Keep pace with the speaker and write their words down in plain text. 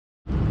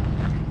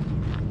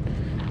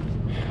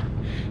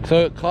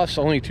So it costs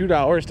only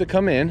 $2 to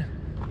come in,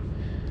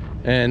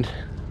 and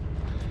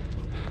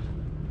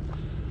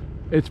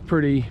it's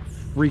pretty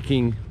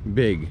freaking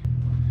big.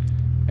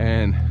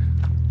 And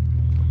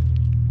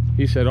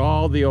he said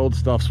all the old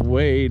stuff's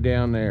way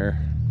down there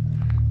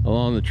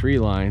along the tree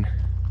line.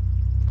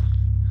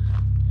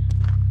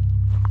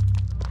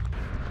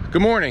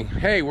 Good morning.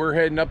 Hey, we're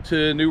heading up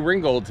to New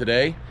Ringgold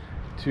today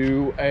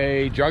to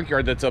a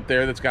junkyard that's up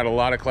there that's got a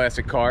lot of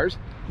classic cars.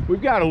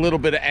 We've got a little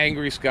bit of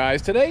angry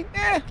skies today.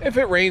 If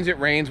it rains, it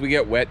rains. We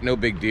get wet, no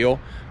big deal.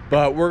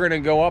 But we're gonna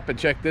go up and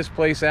check this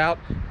place out.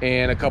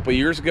 And a couple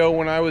years ago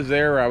when I was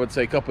there, I would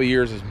say a couple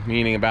years is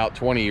meaning about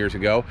 20 years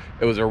ago,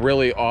 it was a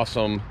really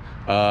awesome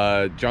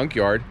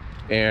junkyard.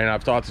 And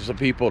I've talked to some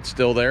people, it's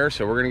still there.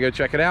 So we're gonna go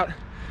check it out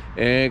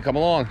and come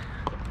along.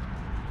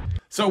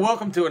 So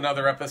welcome to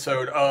another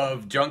episode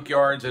of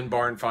Junkyards and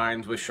Barn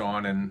Finds with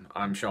Sean, and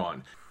I'm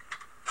Sean.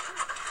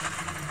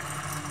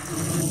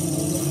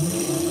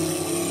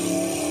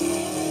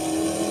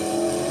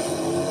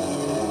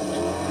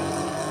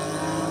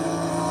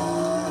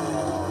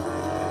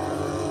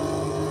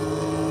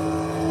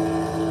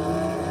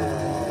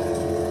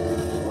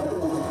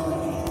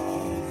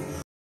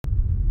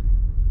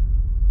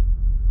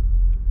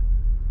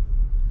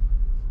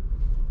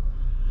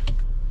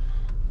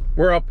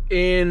 We're up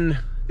in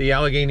the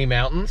Allegheny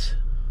Mountains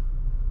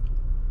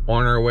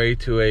on our way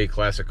to a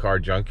classic car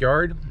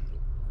junkyard,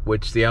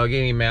 which the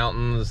Allegheny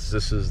Mountains,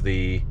 this is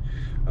the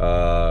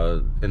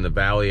in the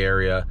valley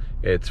area.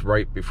 It's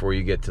right before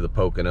you get to the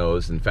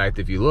Poconos. In fact,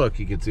 if you look,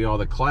 you can see all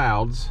the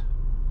clouds,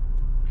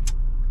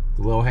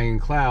 the low-hanging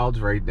clouds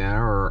right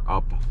now are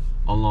up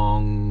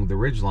along the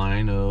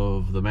ridgeline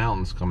of the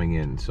mountains coming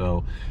in.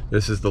 So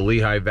this is the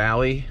Lehigh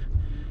Valley,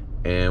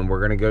 and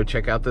we're gonna go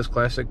check out this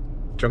classic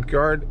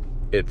junkyard.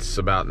 It's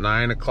about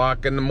 9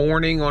 o'clock in the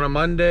morning on a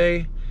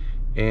Monday,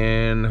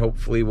 and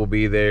hopefully we'll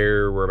be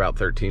there. We're about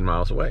 13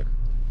 miles away.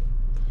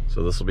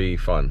 So this will be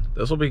fun.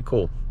 This will be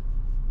cool.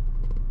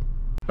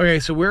 Okay,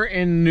 so we're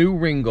in New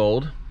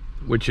Ringgold,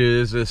 which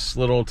is this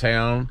little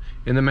town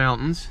in the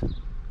mountains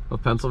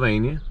of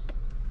Pennsylvania.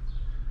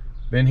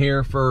 Been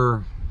here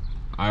for,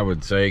 I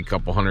would say, a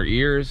couple hundred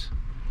years.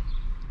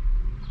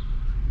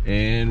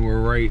 And we're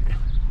right,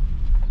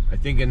 I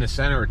think, in the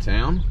center of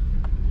town.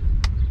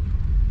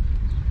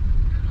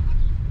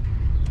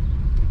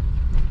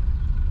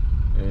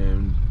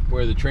 And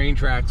where the train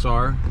tracks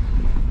are,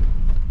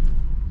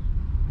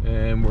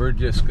 and we're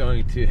just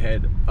going to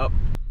head up.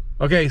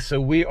 Okay, so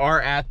we are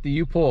at the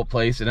U-Pull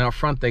place, and out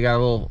front they got a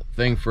little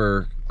thing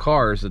for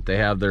cars that they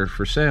have there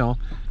for sale,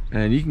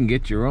 and you can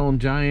get your own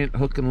giant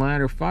hook and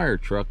ladder fire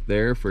truck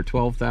there for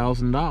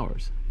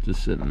 $12,000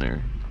 just sitting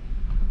there.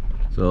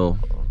 So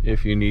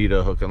if you need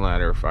a hook and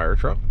ladder fire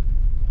truck,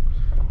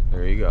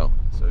 there you go.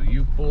 So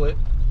U-Pull it,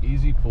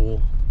 easy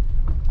pull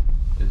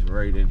is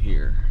right in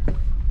here.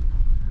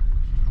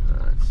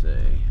 Let's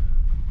see.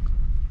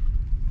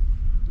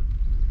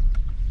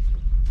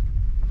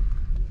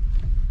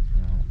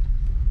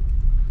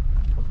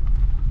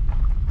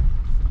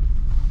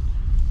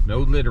 No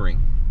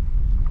littering.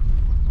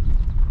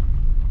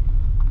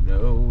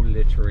 No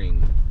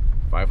littering.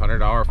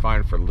 $500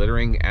 fine for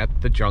littering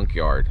at the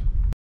junkyard.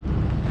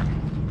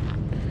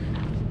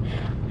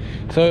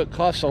 So it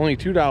costs only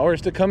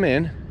 $2 to come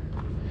in,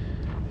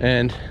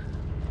 and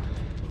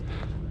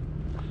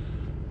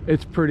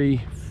it's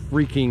pretty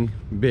freaking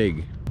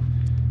big.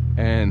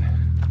 And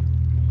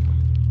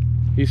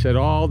he said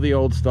all the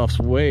old stuff's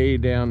way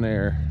down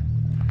there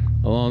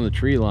along the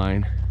tree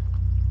line.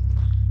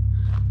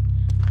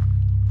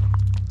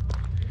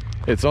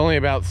 It's only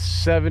about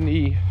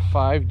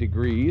 75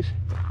 degrees,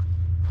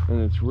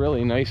 and it's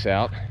really nice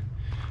out.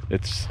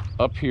 It's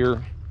up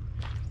here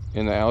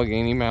in the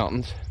Allegheny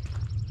Mountains,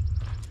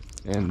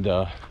 and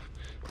so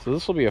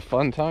this will be a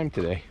fun time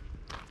today.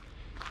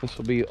 This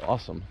will be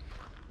awesome.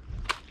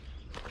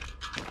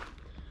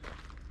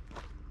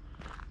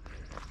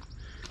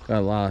 Got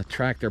a lot of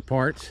tractor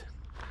parts.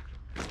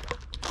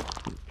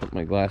 Put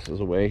my glasses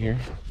away here.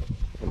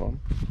 Come on.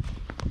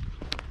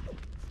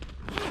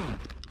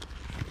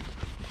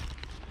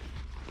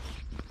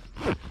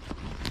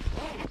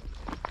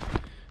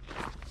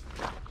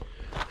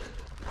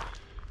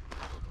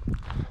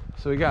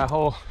 So we got a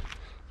whole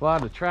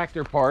lot of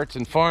tractor parts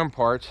and farm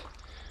parts.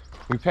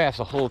 We passed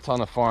a whole ton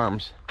of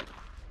farms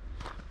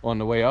on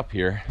the way up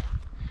here.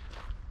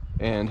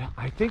 And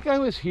I think I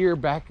was here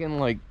back in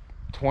like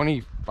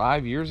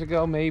 25 years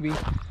ago, maybe.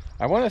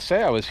 I want to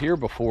say I was here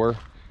before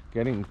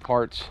getting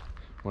parts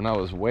when I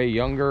was way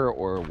younger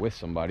or with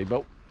somebody,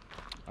 but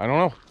I don't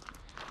know.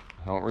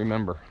 I don't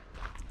remember.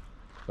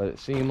 But it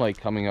seemed like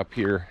coming up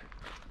here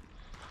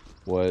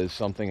was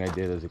something I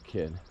did as a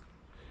kid.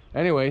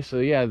 Anyway, so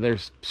yeah,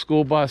 there's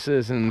school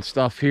buses and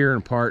stuff here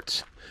and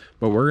parts,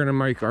 but we're gonna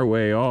make our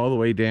way all the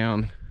way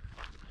down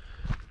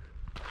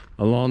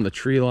along the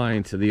tree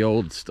line to the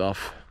old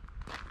stuff.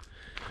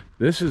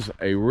 This is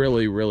a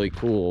really, really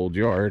cool old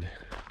yard.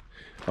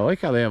 I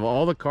like how they have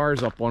all the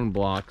cars up on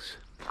blocks.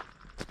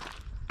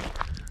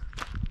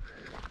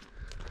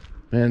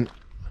 And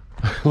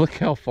look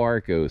how far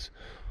it goes.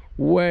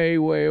 way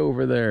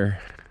over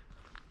there.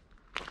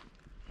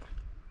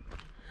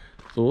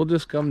 So we'll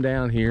just come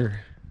down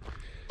here.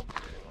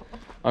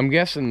 I'm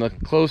guessing the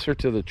closer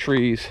to the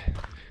trees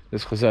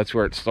is because that's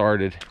where it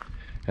started,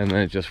 and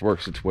then it just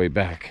works its way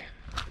back.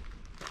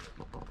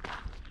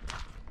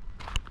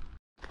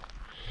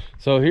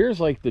 So here's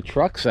like the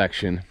truck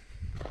section,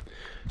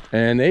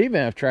 and they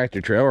even have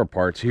tractor trailer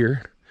parts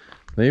here.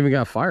 They even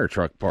got fire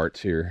truck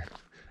parts here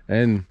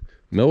and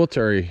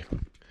military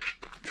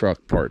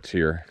truck parts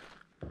here.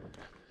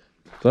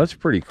 So that's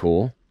pretty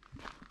cool.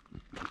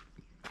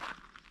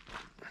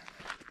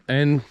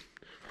 And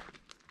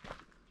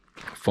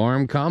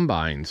farm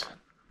combines.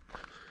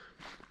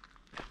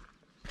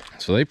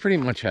 So they pretty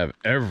much have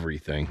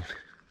everything.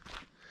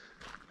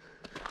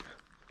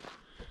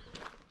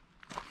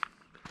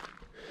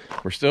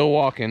 We're still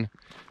walking.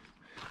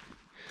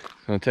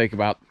 It's gonna take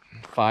about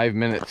 5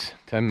 minutes,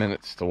 10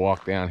 minutes to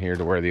walk down here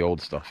to where the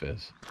old stuff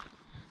is.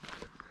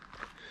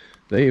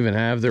 They even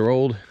have their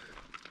old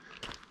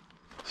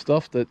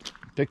stuff that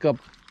pick up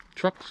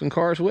trucks and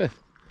cars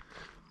with.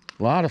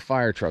 A lot of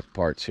fire truck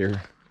parts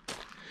here.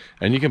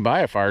 And you can buy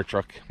a fire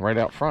truck right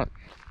out front.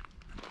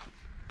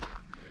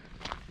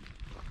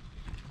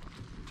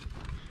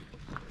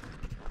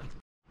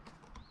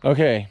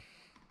 Okay.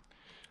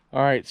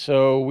 All right,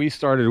 so we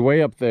started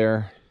way up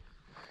there,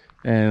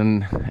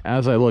 and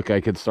as I look, I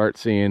could start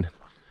seeing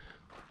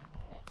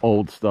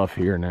old stuff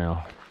here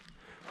now.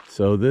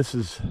 So this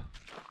is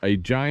a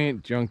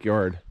giant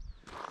junkyard,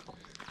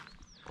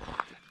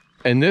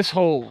 and this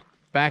whole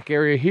back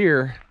area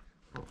here,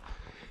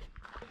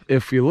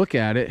 if you look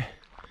at it,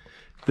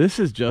 this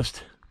is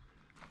just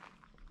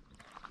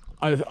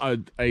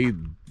a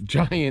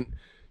giant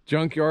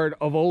junkyard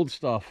of old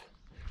stuff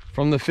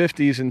from the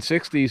 50s and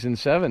 60s and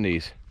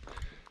 70s.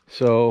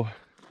 So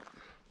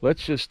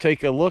let's just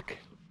take a look.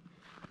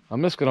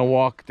 I'm just gonna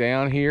walk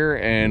down here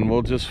and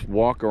we'll just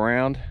walk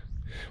around.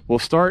 We're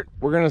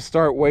gonna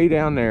start way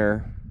down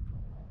there,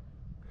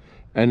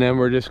 and then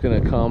we're just gonna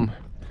come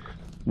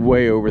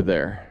way over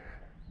there,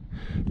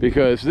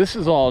 because this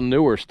is all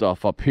newer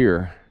stuff up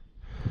here.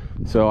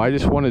 So I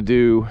just want to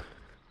do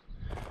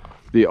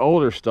the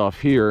older stuff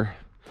here.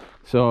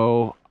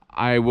 So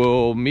I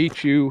will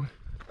meet you.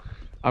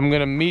 I'm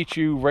gonna meet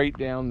you right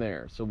down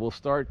there. So we'll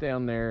start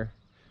down there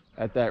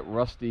at that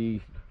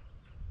rusty,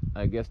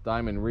 I guess,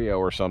 Diamond Rio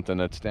or something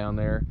that's down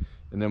there,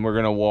 and then we're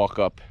gonna walk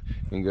up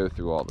and go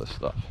through all this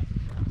stuff.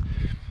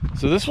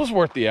 So this was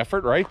worth the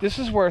effort, right? This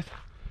is worth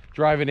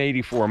driving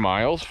 84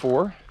 miles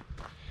for,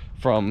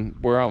 from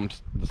where I'm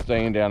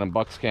staying down in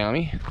Bucks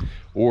County,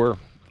 or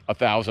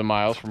 1,000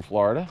 miles from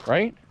Florida,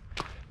 right?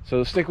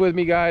 So stick with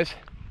me, guys.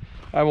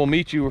 I will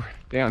meet you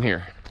down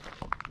here.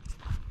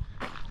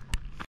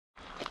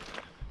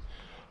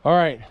 All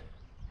right.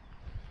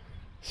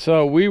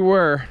 So we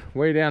were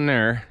way down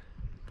there,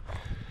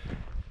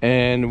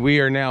 and we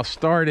are now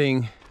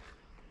starting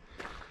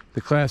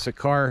the classic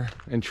car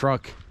and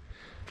truck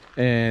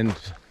and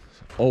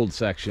old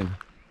section.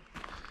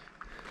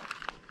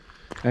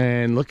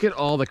 And look at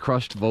all the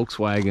crushed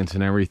Volkswagens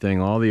and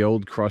everything, all the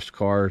old crushed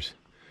cars.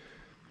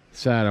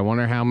 Sad. I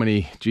wonder how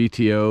many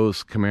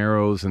GTOs,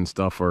 Camaros and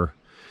stuff are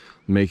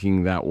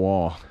making that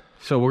wall.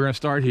 So we're gonna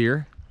start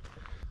here.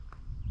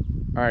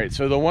 All right,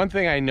 so the one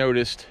thing I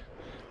noticed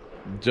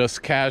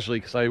just casually,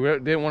 because I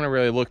didn't want to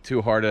really look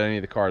too hard at any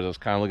of the cars, I was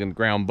kind of looking at the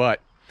ground, but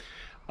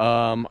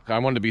I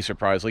wanted to be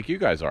surprised like you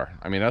guys are.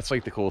 I mean, that's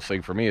like the coolest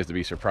thing for me, is to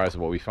be surprised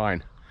at what we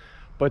find.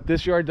 But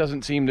this yard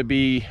doesn't seem to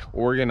be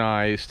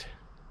organized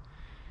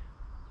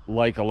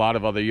like a lot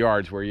of other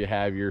yards where you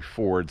have your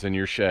Fords and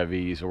your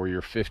Chevys, or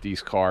your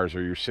 50s cars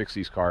or your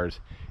 60s cars.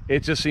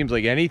 It just seems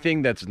like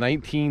anything that's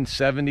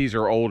 1970s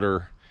or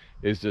older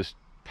is just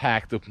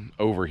packed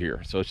over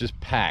here. So it's just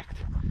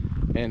packed,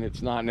 and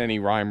it's not in any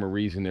rhyme or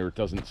reason, or it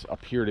doesn't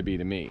appear to be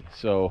to me.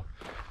 So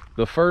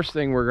the first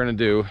thing we're going to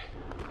do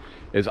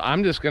is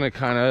I'm just going to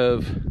kind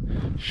of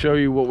show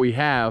you what we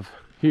have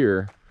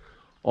here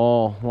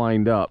all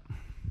lined up,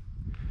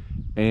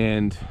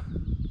 and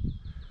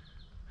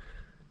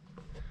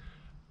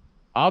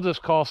I'll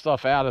just call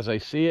stuff out as I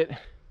see it.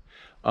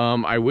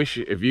 I wish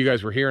if you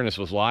guys were here and this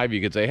was live,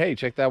 you could say, hey,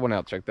 check that one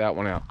out, check that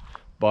one out.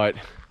 But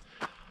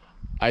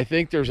I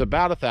think there's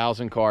about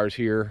 1,000 cars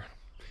here.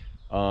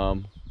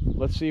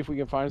 Let's see if we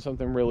can find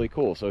something really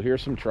cool. So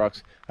here's some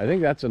trucks. I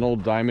think that's an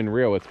old Diamond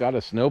Rio. It's got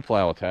a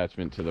snowplow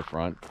attachment to the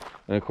front.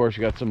 And of course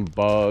you got some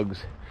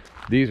Bugs.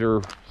 These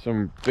are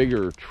some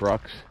bigger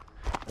trucks,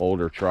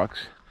 older trucks.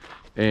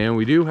 And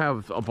we do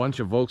have a bunch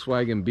of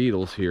Volkswagen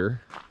Beetles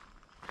here.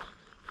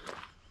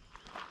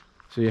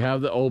 So you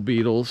have the old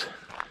Beetles,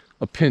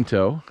 a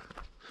Pinto.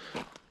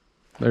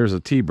 There's a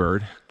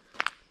T-Bird.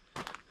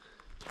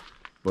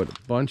 But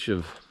a bunch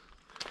of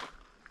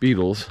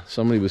Beetles.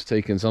 Somebody was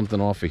taking something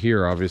off of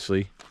here,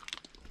 obviously.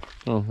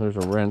 Oh, there's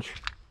a wrench.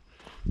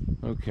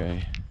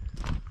 Okay.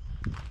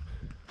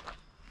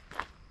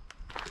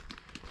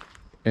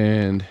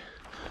 And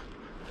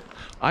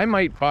I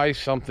might buy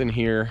something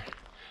here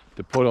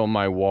to put on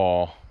my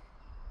wall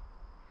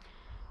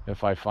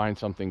if I find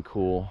something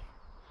cool.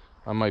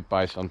 I might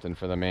buy something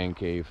for the man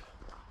cave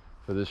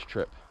for this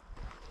trip.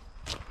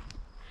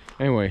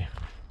 Anyway,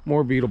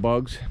 more beetle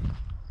bugs.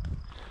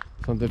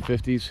 Something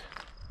 50s.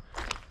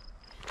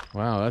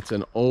 Wow, that's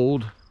an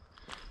old,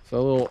 it's a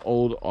little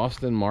old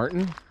Austin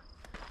Martin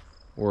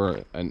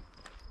or an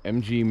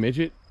MG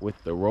midget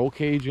with the roll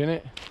cage in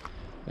it.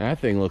 And that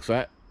thing looks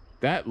that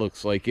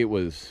looks like it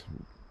was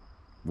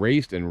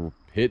raced and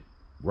hit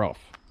rough.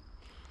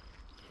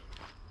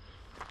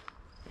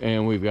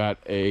 And we've got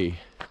a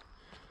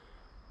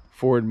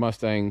Ford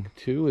Mustang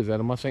 2. Is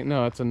that a Mustang?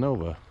 No, that's a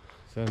Nova.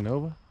 Is that a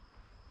Nova?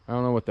 I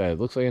don't know what that is. It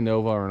looks like a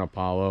Nova or an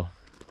Apollo.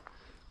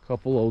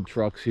 Couple old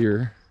trucks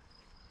here.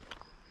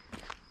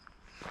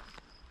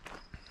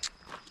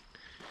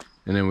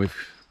 And then we've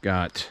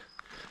got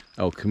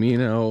El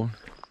Camino.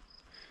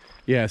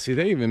 Yeah, see,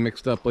 they even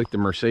mixed up like the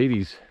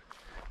Mercedes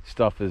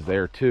stuff is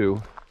there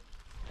too.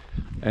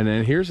 And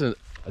then here's a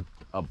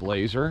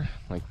Blazer.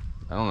 Like,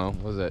 I don't know,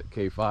 what is that,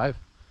 K5?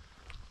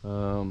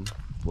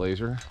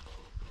 Blazer.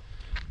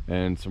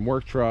 And some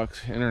work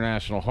trucks,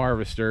 International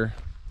Harvester.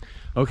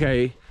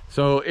 Okay,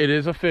 so it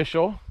is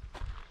official.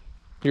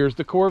 Here's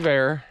the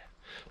Corvair.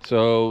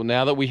 So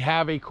now that we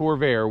have a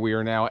Corvair, we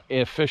are now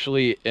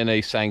officially in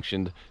a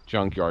sanctioned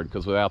junkyard,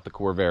 because without the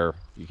Corvair,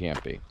 you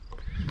can't be.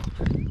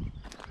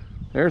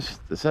 There's,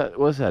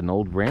 what's that, an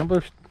old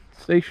Rambler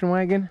station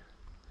wagon?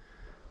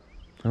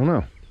 I don't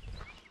know.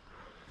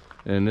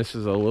 And this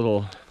is a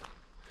little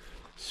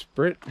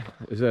Sprit.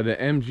 Is that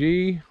an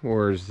MG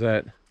or is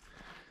that,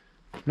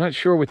 I'm not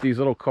sure with these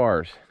little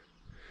cars.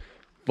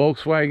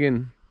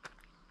 Volkswagen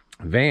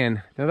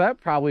van. Now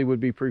that probably would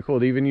be pretty cool.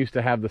 It even used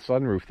to have the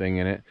sunroof thing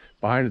in it.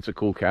 Behind it's a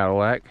cool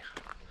Cadillac.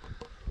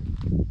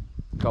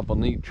 Couple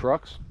neat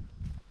trucks.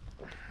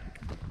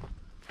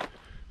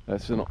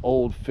 That's an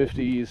old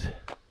 50s.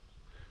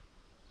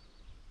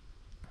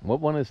 What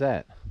one is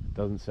that?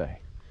 Doesn't say.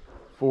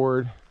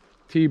 Ford,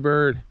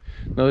 T-Bird,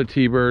 another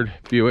T-Bird,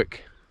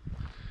 Buick.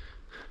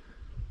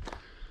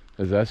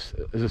 Is this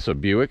a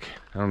Buick?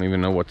 I don't even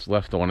know what's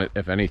left on it,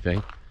 if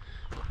anything.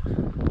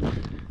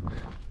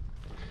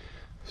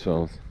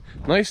 So,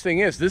 nice thing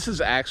is, this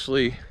is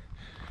actually,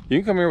 you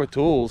can come here with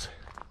tools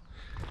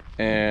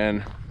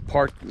and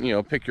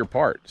pick your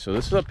part. So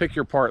this is a pick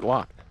your part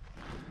lot.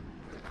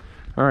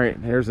 All right,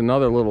 here's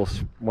another little,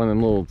 one of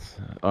them little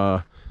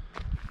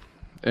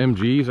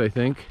MGs, I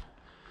think.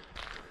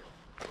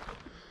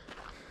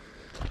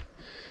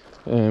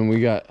 And we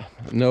got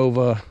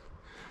Nova,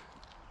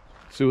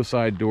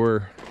 suicide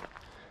door,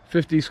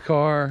 50s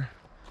car,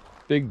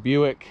 big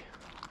Buick.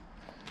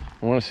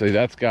 I want to say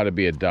that's got to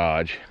be a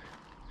Dodge.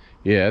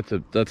 Yeah,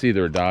 that's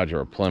either a Dodge or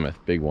a Plymouth,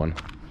 big one.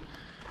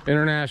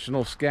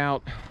 International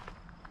Scout.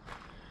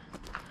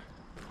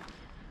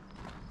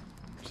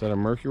 Is that a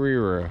Mercury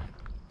or a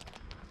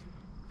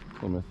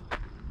Plymouth? A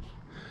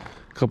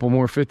couple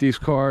more 50s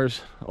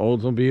cars,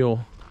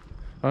 Oldsmobile.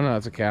 Oh no,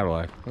 it's a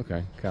Cadillac.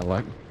 Okay,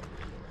 Cadillac.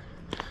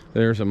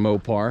 There's a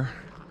Mopar.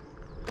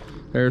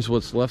 There's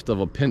what's left of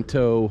a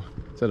Pinto.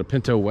 Is that a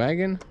Pinto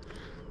wagon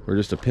or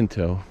just a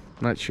Pinto?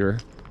 Not sure.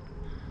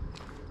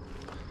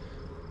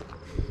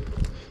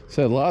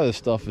 So a lot of this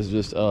stuff is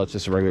just, oh, it's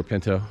just a regular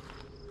Pinto.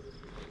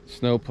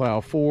 Snowplow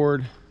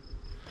Ford.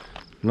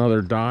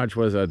 Another Dodge,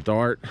 was a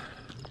Dart.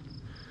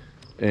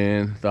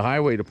 And the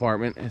highway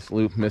department has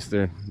missed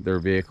their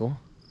vehicle.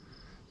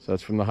 So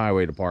that's from the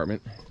highway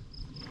department.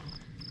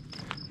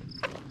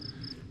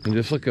 And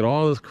just look at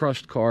all those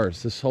crushed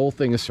cars. This whole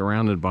thing is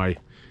surrounded by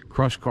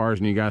crushed cars,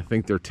 and you gotta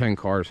think they're 10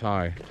 cars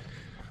high.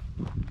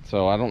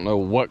 So I don't know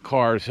what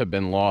cars have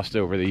been lost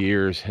over the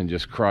years and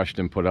just crushed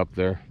and put up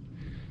there.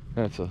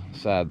 That's a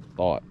sad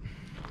thought.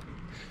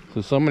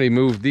 So somebody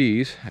moved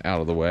these out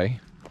of the way.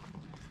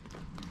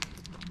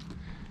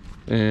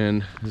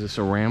 And is this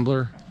a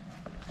Rambler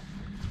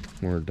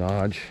or a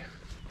Dodge?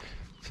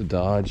 It's a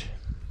Dodge.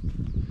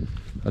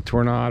 A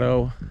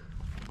Tornado.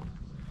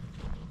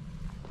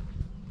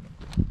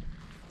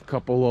 A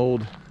couple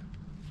old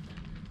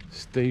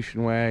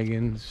station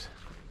wagons.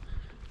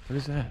 What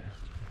is that?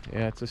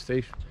 Yeah, it's a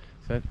station.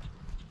 Is that?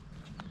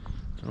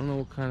 I don't know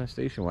what kind of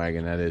station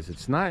wagon that is.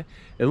 It's not.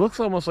 It looks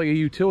almost like a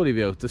utility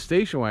vehicle. It's a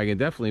station wagon,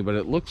 definitely, but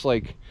it looks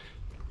like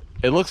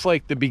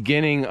the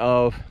beginning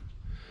of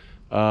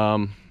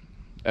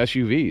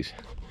SUVs.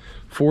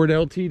 Ford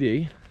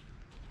LTD.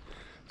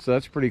 So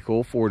that's pretty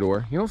cool.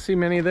 4-door. You don't see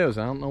many of those.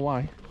 I don't know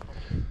why.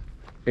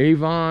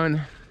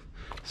 Avon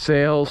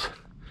Sales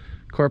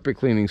Carpet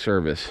Cleaning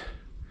Service.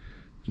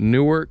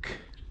 Newark,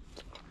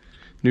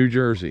 New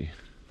Jersey.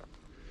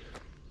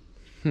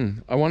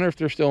 I wonder if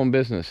they're still in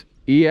business.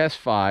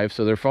 ES5,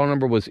 so their phone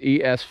number was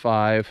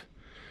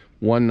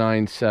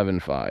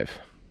ES5-1975.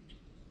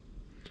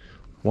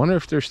 Wonder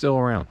if they're still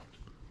around.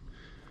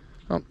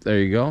 Oh, there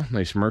you go.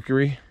 Nice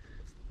Mercury.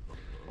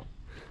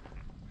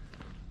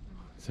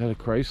 Is that a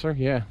Chrysler?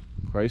 Yeah,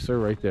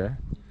 Chrysler right there.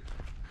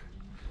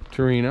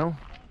 Torino.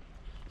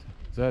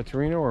 Is that a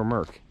Torino or a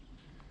Merc?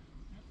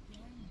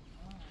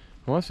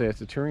 I want to say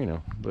it's a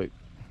Torino, but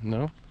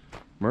no.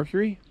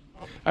 Mercury?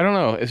 I don't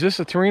know. Is this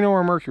a Torino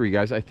or a Mercury,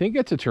 guys? I think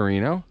it's a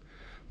Torino,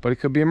 but it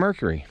could be a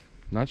Mercury.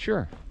 Not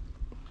sure.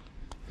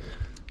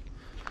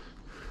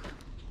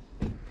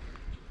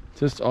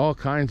 Just all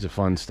kinds of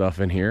fun stuff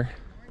in here.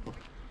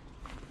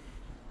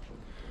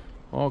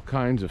 All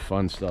kinds of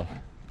fun stuff.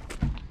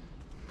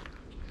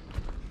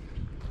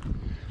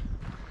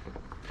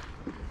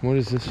 What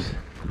is this?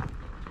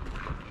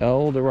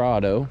 El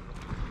Dorado.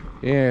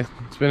 Yeah,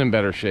 it's been in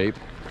better shape.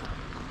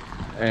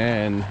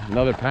 And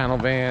another panel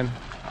van.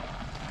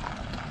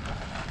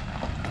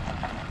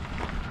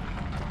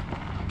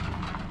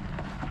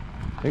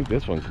 I think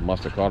this one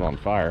must have caught on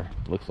fire.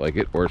 Looks like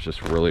it, or it's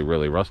just really,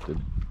 really rusted.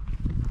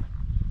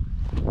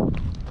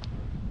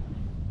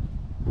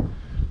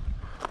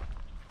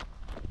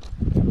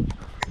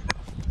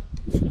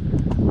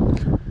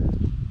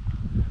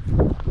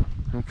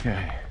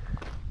 Okay.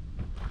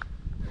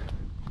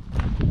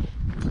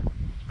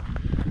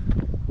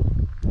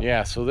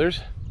 Yeah, so there's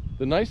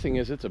the nice thing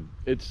is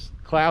it's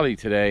cloudy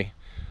today,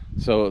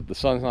 so the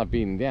sun's not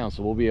beating down,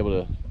 so we'll be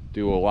able to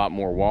do a lot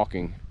more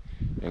walking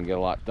and get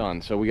a lot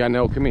done. So we got an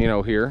El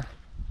Camino here.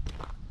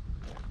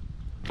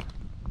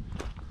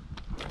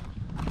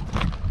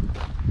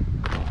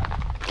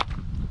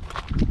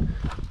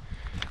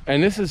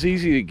 And this is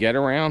easy to get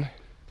around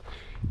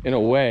in a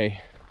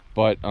way,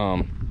 but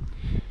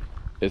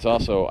it's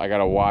also, I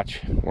gotta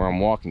watch where I'm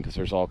walking because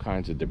there's all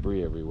kinds of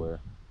debris everywhere.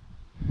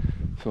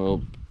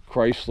 So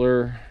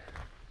Chrysler,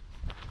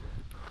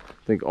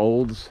 I think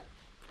Olds.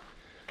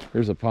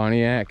 There's a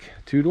Pontiac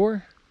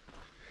 2-door.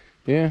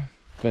 Yeah,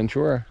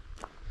 Ventura.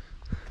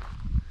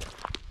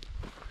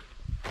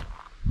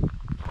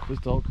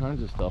 Just all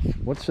kinds of stuff.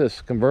 What's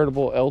this?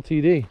 Convertible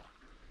LTD. It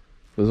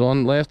was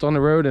last on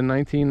the road in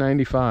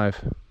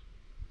 1995.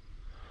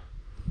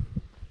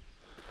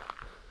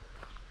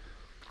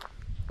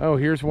 Oh,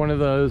 here's one of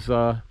those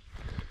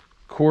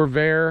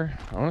Corvair.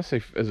 I want to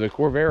say, is it a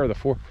Corvair or the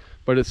 4?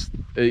 But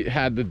it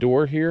had the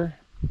door here.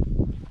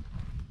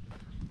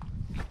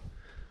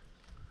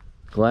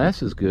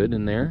 Glass is good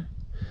in there.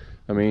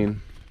 I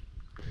mean,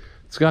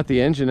 it's got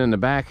the engine in the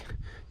back.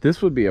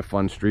 This would be a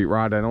fun street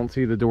ride. I don't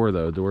see the door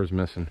though. Door's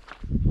missing.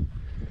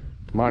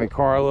 Monte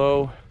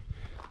Carlo,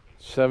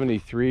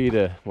 73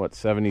 to what,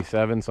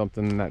 77,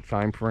 something in that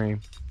time frame.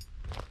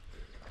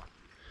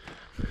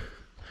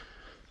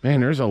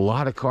 Man, there's a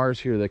lot of cars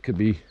here that could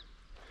be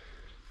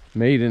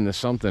made into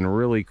something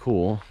really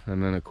cool.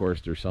 And then of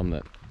course there's some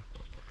that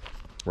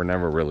were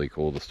never really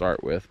cool to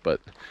start with, but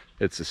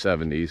it's the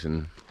 70s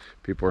and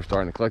people are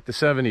starting to collect the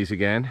 70s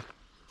again.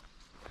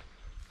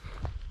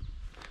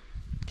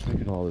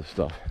 Look at all this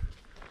stuff.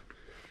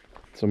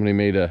 Somebody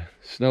made a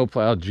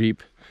snowplow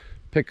Jeep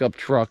pickup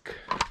truck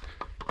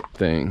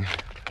thing.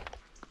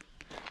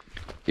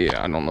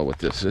 Yeah, I don't know what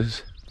this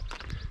is.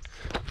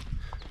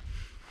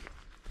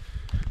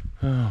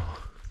 Oh,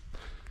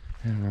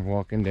 and we're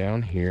walking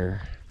down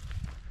here.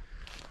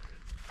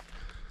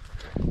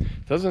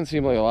 Doesn't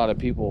seem like a lot of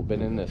people have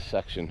been in this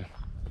section.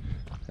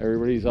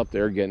 Everybody's up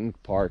there getting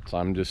parts.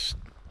 I'm just,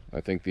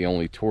 I think, the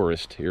only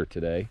tourist here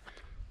today.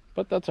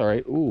 But that's all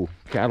right. Ooh,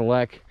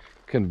 Cadillac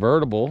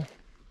convertible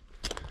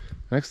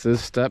next to the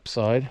step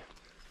side.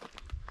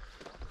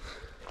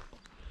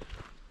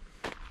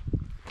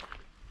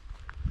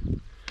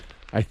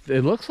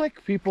 It looks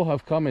like people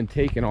have come and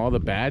taken all the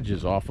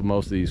badges off of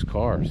most of these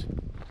cars.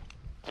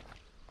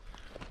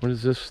 What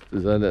is this?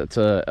 Is that's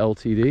a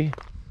LTD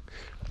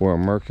or a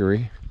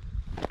Mercury?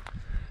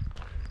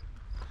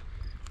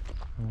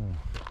 Oh.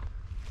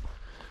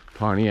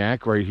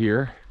 Pontiac right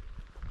here.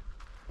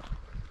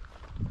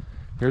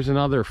 Here's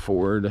another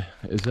Ford.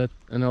 Is that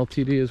an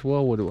LTD as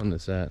well? What one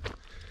is that?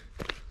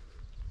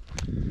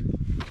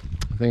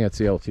 I think that's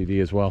the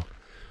LTD as well.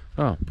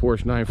 Oh,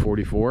 Porsche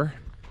 944.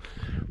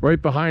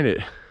 Right behind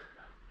it,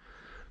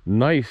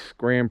 nice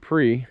Grand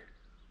Prix.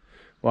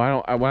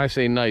 Well, when I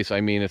say nice, I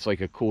mean it's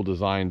like a cool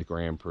designed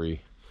Grand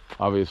Prix.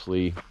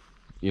 Obviously,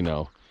 you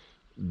know,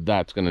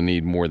 that's going to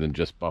need more than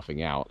just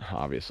buffing out,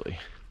 obviously.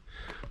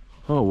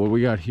 Oh, what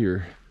we got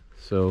here?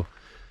 So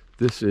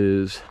this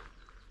is,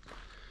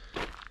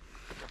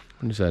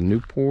 what is that,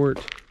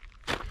 Newport?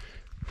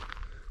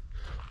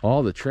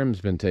 All the trim's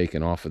been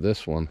taken off of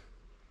this one.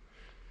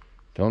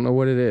 Don't know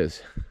what it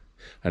is.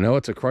 I know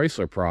it's a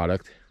Chrysler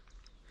product.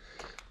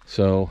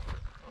 So,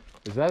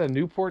 is that a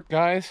Newport,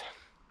 guys?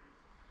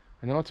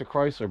 I know it's a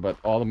Chrysler, but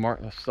all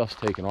the stuff's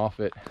taken off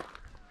it.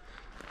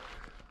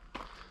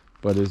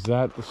 But is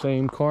that the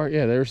same car?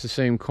 Yeah, there's the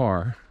same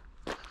car.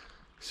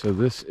 So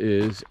this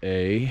is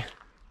a...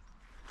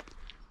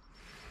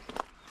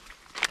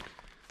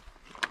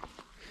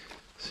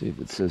 see if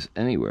it says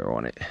anywhere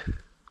on it.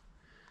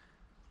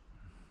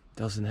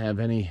 Doesn't have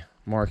any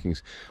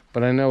markings,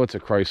 but I know it's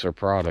a Chrysler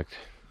product.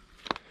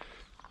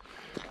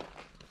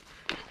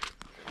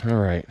 All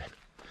right,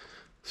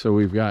 so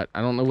we've got,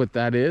 I don't know what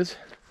that is.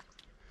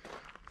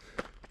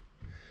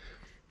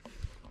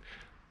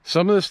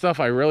 Some of the stuff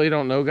I really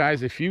don't know,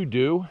 guys. If you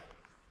do,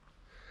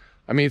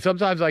 I mean,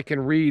 sometimes I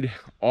can read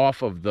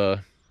off of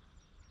the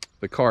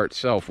car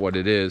itself what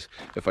it is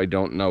if I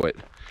don't know it.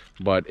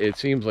 But it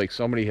seems like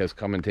somebody has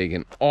come and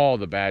taken all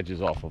the badges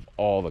off of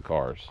all the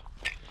cars.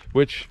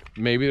 which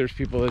maybe there's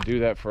people that do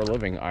that for a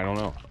living. I don't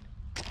know.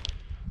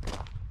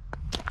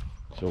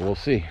 So we'll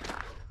see.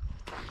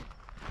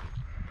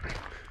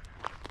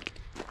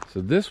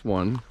 So this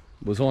one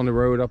was on the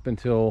road up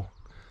until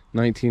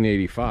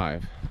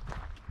 1985.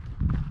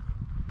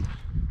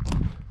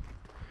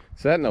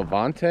 Is that an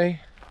Avante?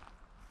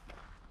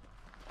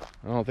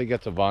 I don't think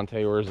that's a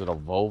Avante, or is it a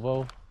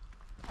Volvo?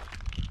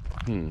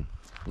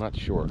 Not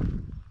sure.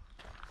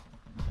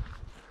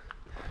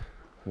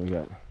 We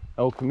got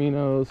El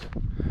Caminos.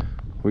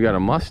 We got a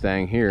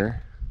Mustang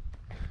here.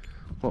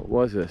 What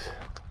was this?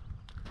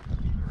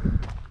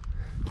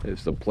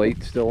 Is the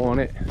plate still on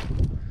it?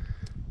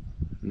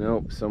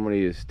 Nope,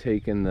 somebody has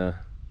taken the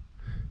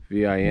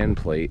VIN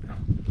plate.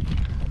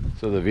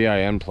 So the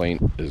VIN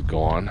plate is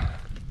gone.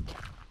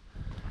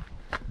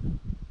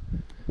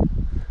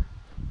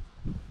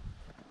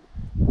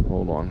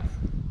 Hold on.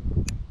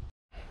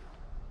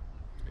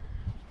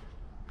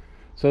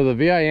 So the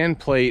VIN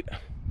plate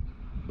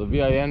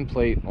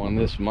on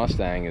this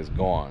Mustang is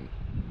gone.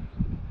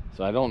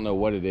 So I don't know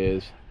what it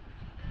is.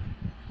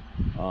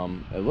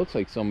 It looks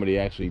like somebody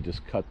actually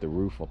just cut the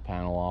roof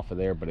panel off of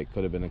there, but it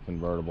could have been a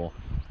convertible.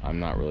 I'm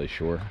not really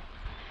sure.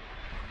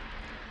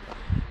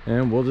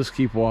 And we'll just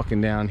keep walking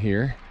down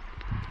here.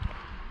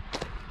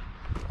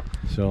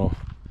 So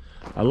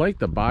I like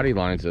the body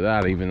lines of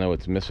that, even though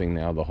it's missing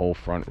now. The whole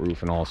front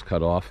roof and all is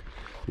cut off.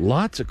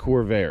 Lots of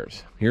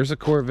Corvairs. Here's a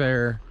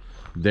Corvair.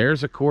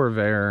 There's a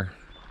Corvair.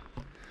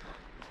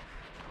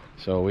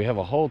 So we have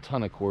a whole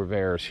ton of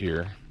Corvairs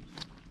here.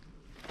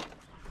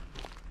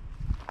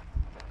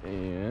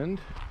 And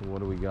what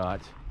do we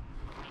got?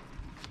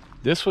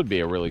 This would be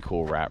a really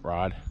cool rat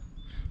rod.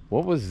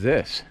 What was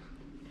this?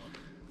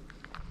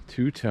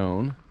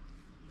 Two-tone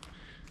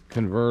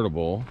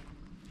convertible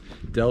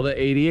Delta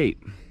 88.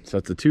 So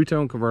that's a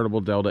two-tone convertible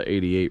Delta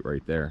 88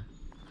 right there.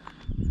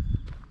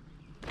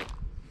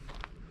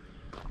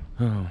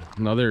 Oh,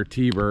 another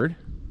T-Bird.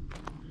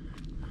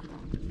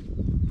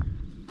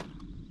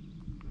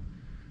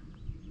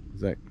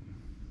 Is that,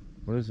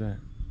 what is that?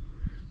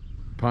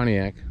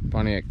 Pontiac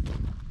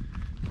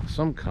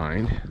some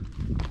kind.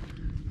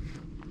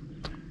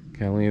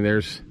 Kelly,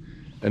 there's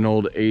an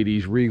old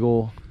 80s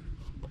Regal,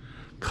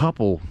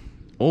 couple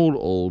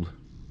old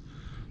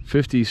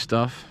 50s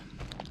stuff,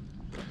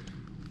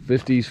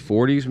 50s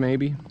 40s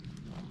maybe.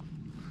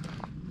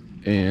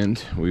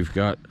 And we've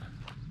got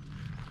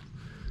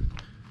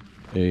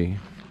a,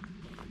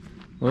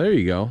 well, there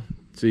you go.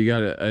 So you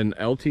got an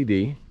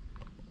LTD.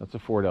 That's a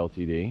Ford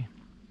LTD,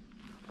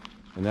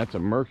 and that's a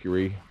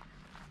Mercury.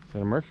 Is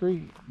that a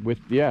Mercury? With,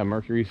 yeah,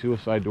 Mercury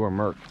suicide door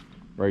Merc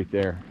right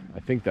there. I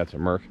think that's a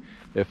Merc.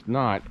 If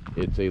not,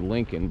 it's a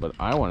Lincoln, but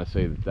I want to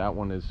say that that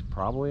one is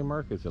probably a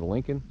Merc. Is it a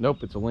Lincoln? Nope,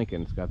 it's a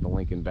Lincoln. It's got the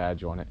Lincoln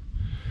badge on it.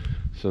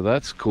 So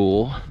that's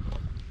cool.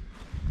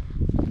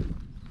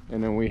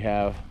 And then we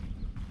have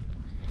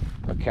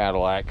a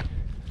Cadillac.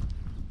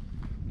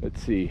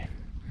 Let's see.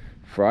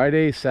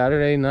 Friday,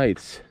 Saturday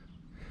nights.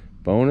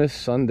 Bonus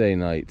Sunday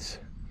nights.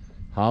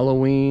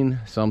 Halloween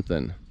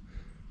something.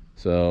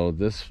 So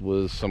this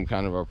was some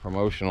kind of a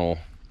promotional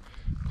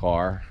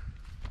car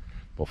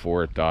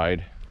before it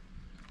died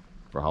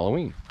for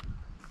Halloween.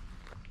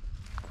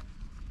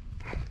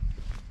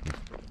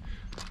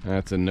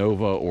 That's a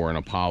Nova or an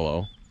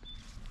Apollo.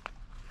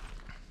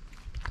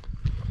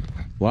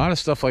 A lot of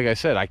stuff, like I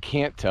said, I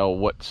can't tell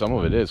what some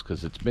of it is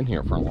because it's been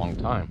here for a long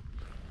time.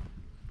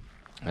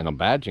 And a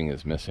badging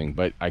is missing,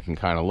 but I can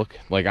kind of look,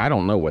 like, I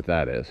don't know what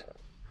that is.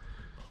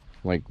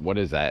 Like, what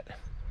is that?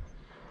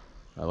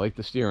 I like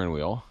the steering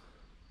wheel.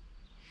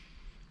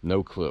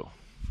 No clue.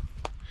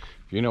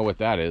 If you know what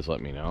that is,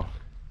 let me know.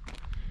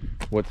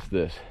 What's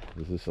this?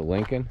 Is this a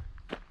Lincoln?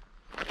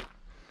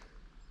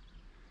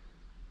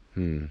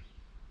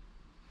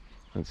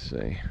 Let's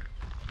see.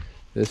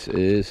 This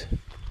is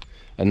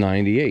a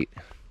 98.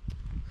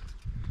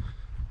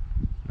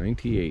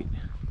 98.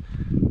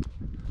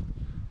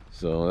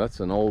 So that's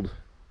an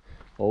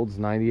old's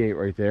 98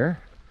 right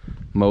there.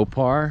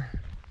 Mopar.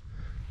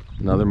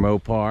 Another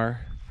Mopar.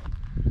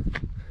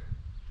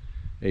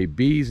 A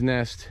bee's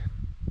nest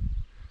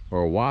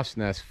or a wasp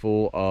nest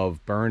full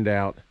of burned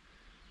out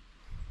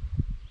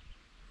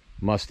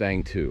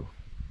Mustang 2.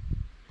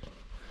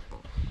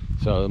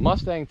 So the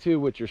Mustang 2,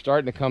 which you're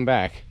starting to come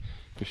back,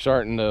 you're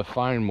starting to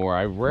find more.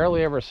 I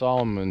rarely ever saw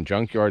them in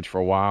junkyards for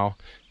a while.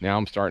 Now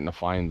I'm starting to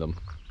find them.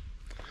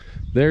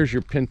 There's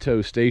your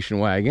Pinto station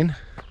wagon.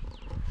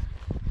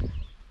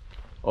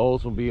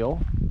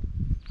 Oldsmobile.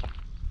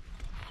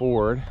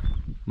 Ford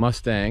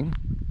Mustang.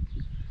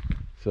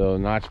 So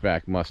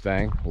notchback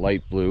Mustang,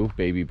 light blue,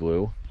 baby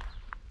blue.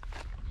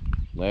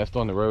 Last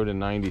on the road in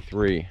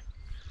 93.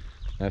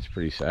 That's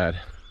pretty sad.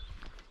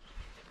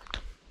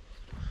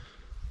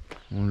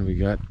 What do we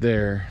got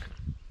there?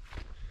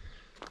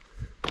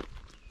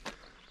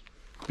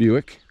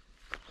 Buick.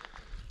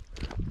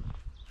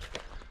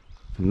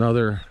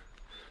 Another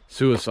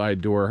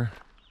suicide door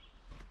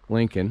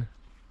Lincoln.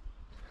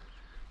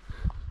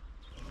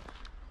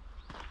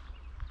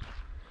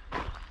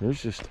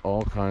 There's just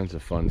all kinds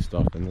of fun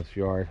stuff in this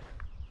yard.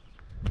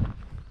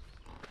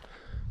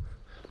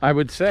 I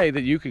would say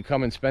that you could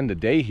come and spend a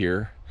day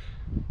here,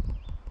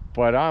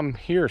 but I'm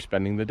here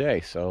spending the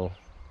day, so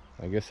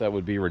I guess that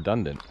would be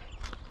redundant.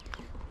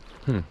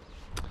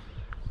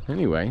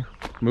 Anyway,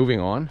 moving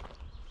on.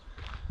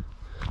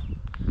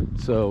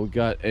 So we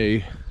got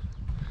a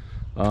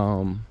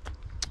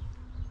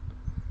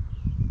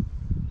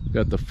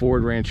got the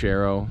Ford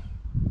Ranchero,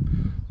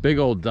 big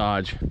old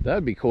Dodge.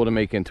 That'd be cool to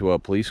make into a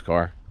police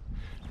car.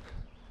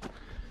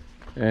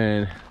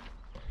 And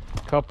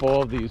a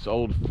couple of these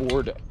old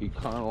Ford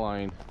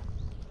Econoline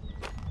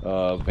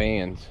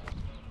vans.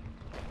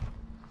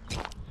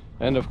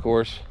 And of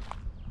course,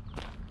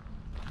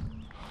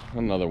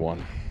 another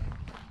one.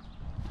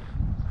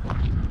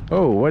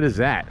 Oh, what is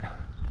that?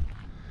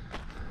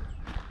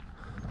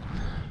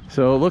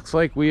 So it looks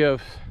like we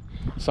have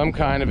some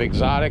kind of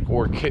exotic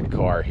or kit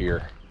car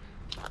here.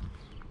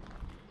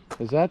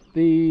 Is that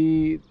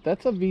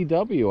that's a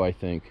VW, I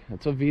think.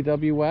 That's a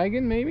VW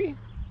wagon, maybe?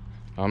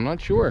 I'm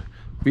not sure.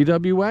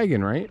 VW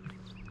wagon, right?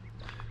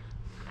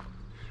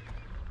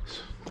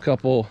 A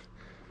couple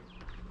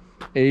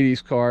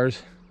 80s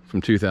cars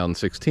from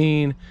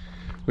 2016.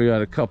 We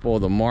got a couple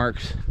of the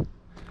Marks.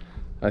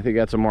 I think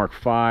that's a Mark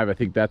V. I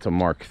think that's a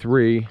Mark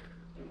III.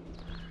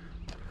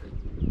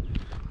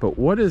 But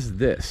what is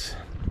this?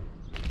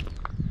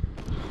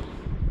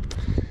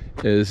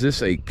 Is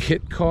this a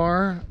kit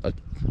car?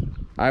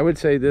 I would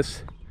say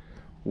this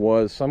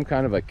was some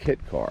kind of a kit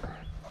car.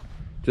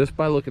 Just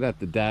by looking at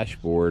the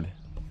dashboard,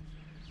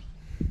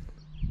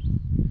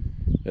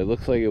 it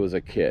looks like it was a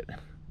kit.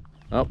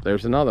 Oh,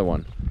 there's another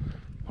one.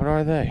 What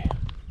are they?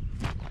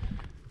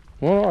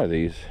 What are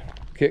these?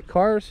 Kit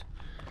cars?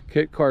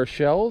 Kit car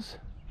shells?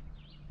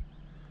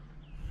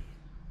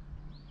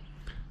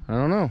 I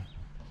don't know.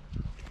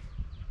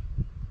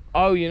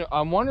 Oh, you know,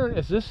 I'm wondering,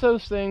 is this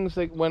those things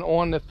that went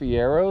on the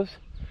Fieros?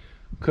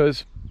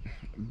 Because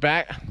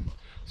back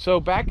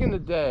in the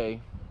day,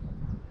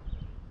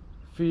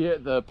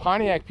 the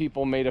Pontiac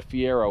people made a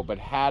Fiero, but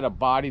had a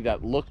body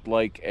that looked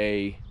like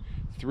a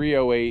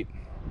 308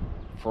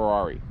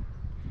 Ferrari.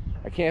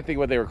 I can't think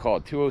what they were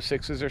called,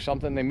 206s or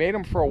something. They made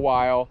them for a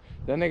while,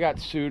 then they got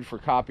sued for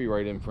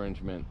copyright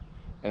infringement.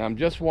 And I'm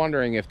just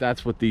wondering if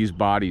that's what these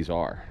bodies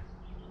are.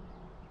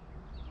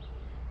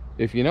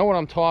 If you know what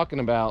I'm talking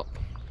about,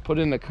 put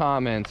in the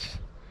comments,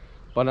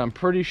 but I'm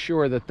pretty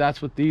sure that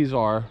that's what these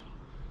are.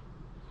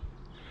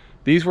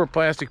 These were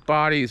plastic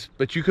bodies,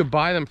 but you could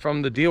buy them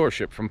from the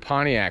dealership, from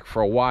Pontiac,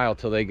 for a while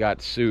till they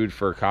got sued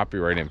for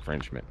copyright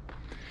infringement.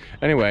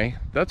 Anyway,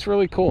 that's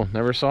really cool.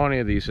 Never saw any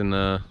of these in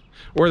the,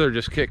 or they're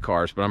just kit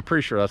cars, but I'm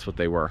pretty sure that's what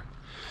they were.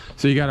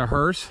 So you got a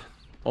hearse,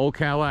 old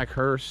Cadillac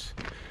hearse,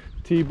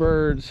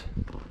 T-Birds,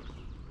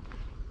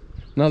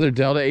 another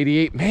Delta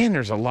 88. Man,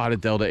 there's a lot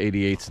of Delta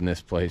 88s in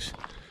this place.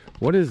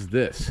 What is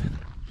this?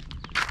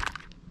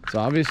 It's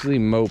obviously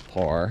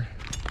Mopar.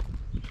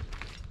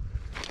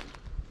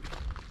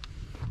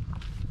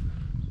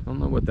 I don't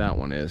know what that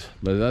one is,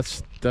 but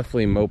that's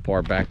definitely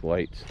Mopar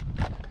backlights.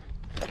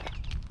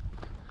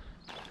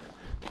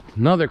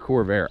 Another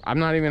Corvair. I'm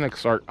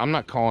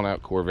not calling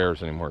out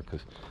Corvairs anymore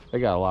because they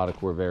got a lot of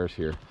Corvairs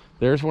here.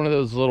 There's one of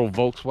those little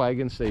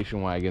Volkswagen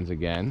station wagons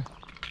again.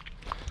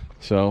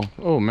 So,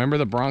 oh, remember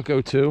the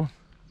Bronco 2?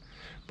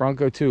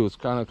 Bronco 2 is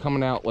kind of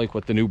coming out like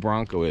what the new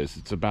Bronco is.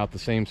 It's about the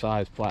same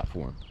size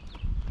platform.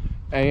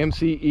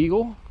 AMC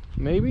Eagle,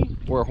 maybe?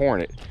 Or a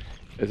Hornet.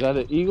 Is that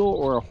an Eagle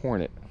or a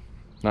Hornet?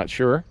 Not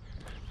sure.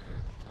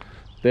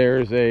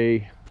 There's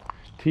a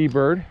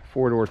T-Bird,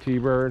 four-door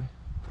T-Bird.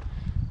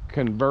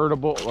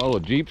 Convertible, oh, a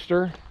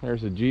Jeepster.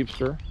 There's a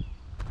Jeepster.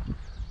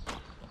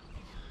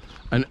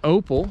 An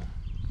Opel.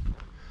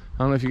 I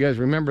don't know if you guys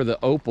remember the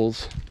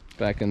Opels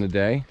back in the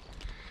day.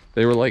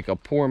 They were like a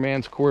poor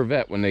man's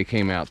Corvette when they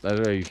came out.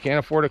 You can't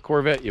afford a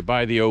Corvette, you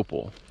buy the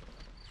Opel.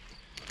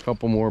 A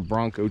couple more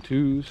Bronco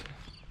 2s.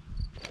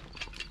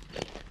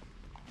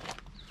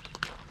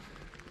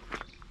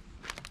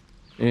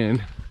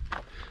 And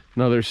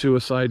another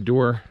suicide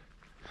door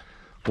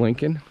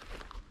Lincoln.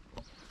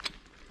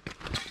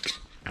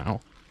 Ow.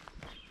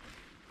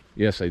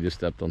 Yes, I just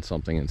stepped on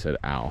something and said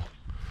ow.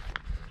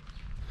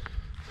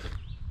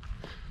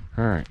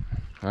 All right,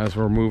 as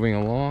we're moving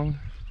along.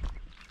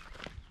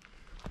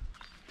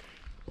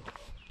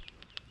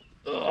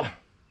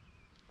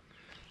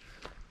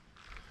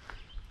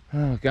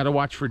 Oh, gotta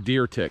watch for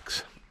deer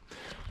ticks.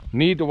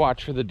 Need to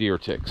watch for the deer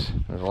ticks.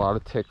 There's a lot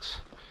of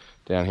ticks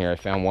down here. I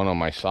found one on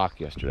my sock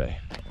yesterday.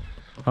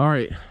 All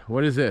right,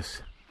 what is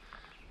this?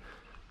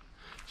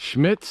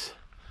 Schmidt's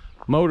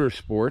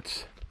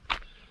Motorsports,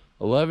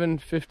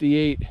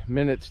 11:58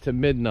 minutes to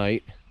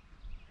midnight.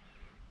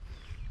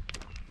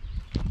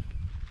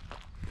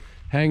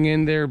 Hang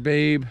in there,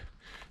 babe.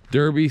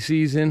 Derby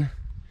season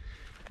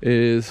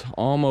is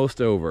almost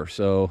over.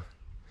 So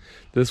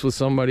this was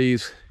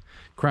somebody's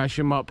crash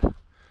 'em up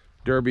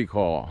derby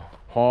call.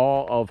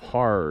 Hall of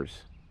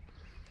Horrors.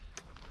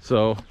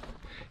 So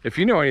if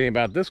you know anything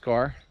about this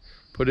car,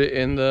 put it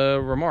in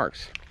the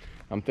remarks.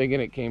 I'm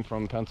thinking it came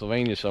from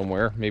Pennsylvania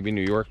somewhere, maybe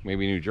New York,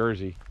 maybe New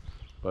Jersey,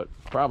 but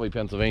probably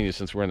Pennsylvania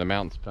since we're in the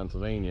mountains of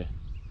Pennsylvania.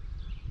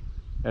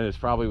 and it's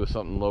probably with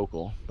something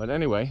local. But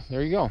anyway,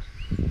 there you go.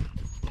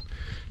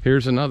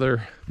 Here's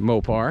another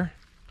Mopar.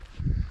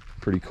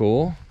 Pretty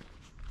cool.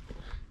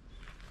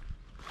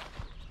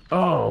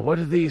 Oh, what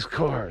are these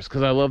cars?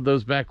 Because I love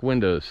those back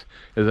windows.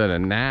 Is that a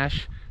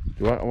Nash?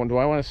 Do I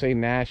want to say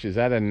Nash? Is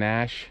that a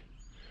Nash?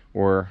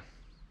 Or,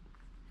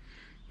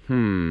 I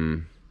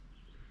don't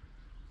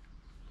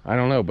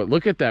know. But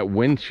look at that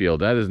windshield.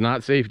 That is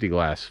not safety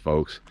glass,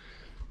 folks.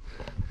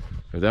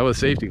 If that was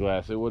safety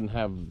glass, it wouldn't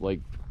have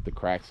like the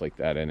cracks like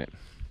that in it.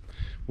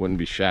 Wouldn't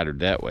be shattered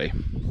that way.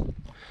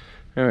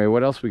 Anyway,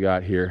 what else we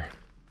got here?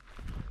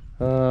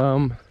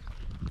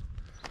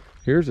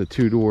 Here's a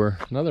two-door,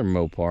 another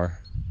Mopar.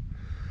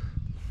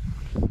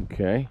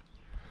 Okay.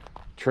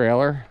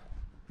 Trailer.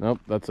 Nope,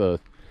 that's a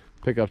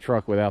pickup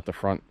truck without the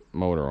front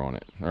motor on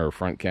it, or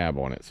front cab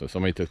on it. So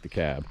somebody took the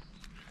cab.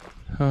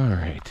 All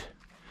right.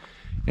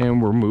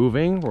 And we're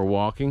moving, we're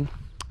walking.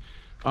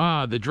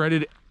 Ah, the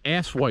dreaded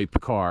ass wipe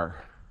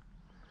car.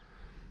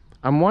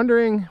 I'm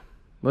wondering,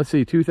 let's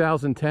see,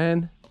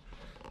 2010.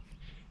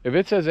 If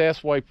it says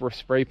ass wipe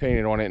spray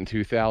painted on it in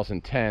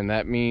 2010,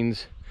 that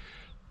means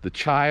the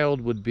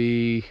child would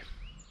be,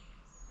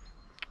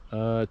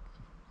 let's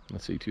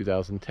see,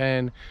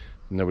 2010.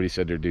 Nobody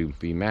said there'd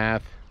be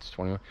math. It's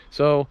 21.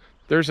 So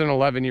there's an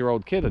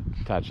 11-year-old kid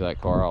attached to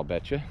that car, I'll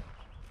bet you.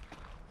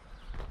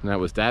 And that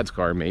was Dad's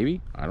car,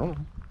 maybe. I don't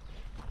know.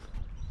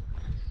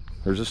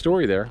 There's a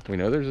story there. We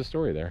know there's a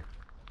story there.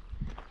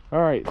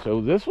 All right,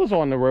 so this was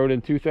on the road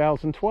in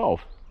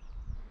 2012.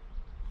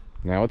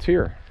 Now it's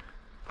here.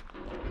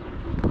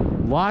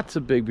 Lots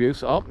of big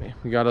Buicks. Oh,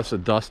 we got us a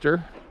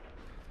Duster.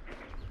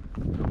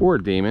 Or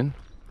a Demon.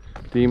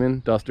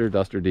 Demon, Duster,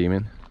 Duster,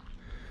 Demon.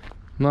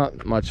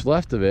 Not much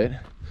left of it.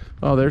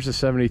 Oh, there's a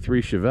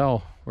 73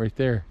 Chevelle right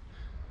there.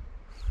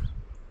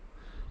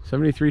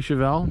 73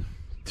 Chevelle,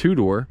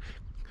 two-door.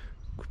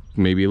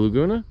 Maybe a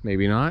Laguna,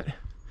 maybe not.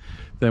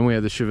 Then we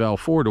have the Chevelle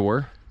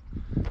four-door.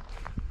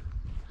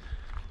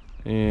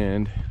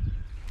 And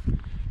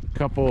a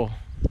couple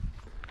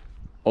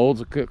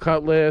old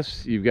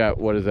Cutlass. You've got,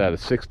 what is that, a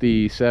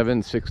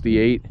 67,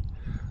 68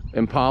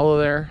 Impala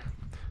there.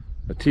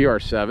 A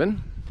TR7.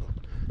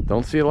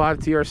 Don't see a lot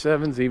of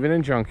TR7s even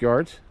in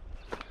junkyards.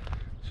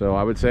 So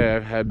I would say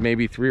I've had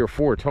maybe 3 or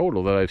 4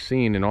 total that I've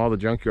seen in all the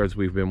junkyards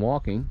we've been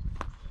walking.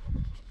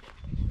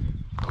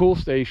 Cool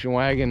station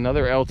wagon,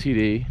 another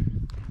LTD.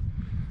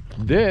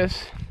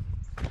 This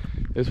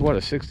is what,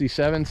 a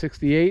 67,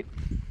 68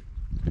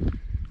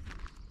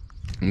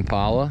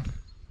 Impala.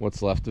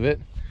 What's left of it?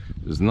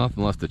 There's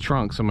nothing left of the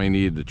trunk. Somebody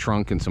needed the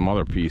trunk and some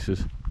other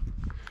pieces.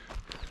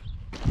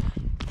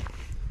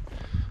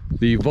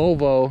 The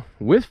Volvo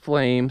with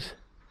flames,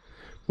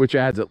 which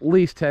adds at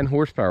least 10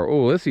 horsepower.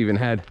 Oh, this even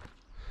had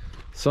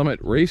Summit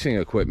racing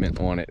equipment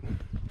on it.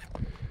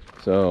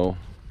 So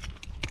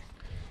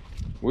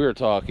we're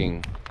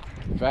talking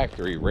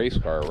factory race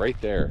car right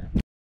there.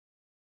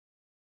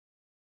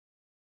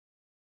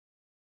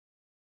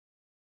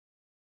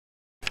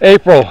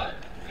 April,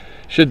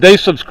 should they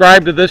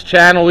subscribe to this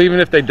channel even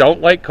if they don't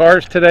like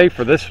cars today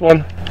for this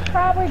one?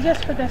 Probably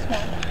just for this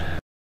one.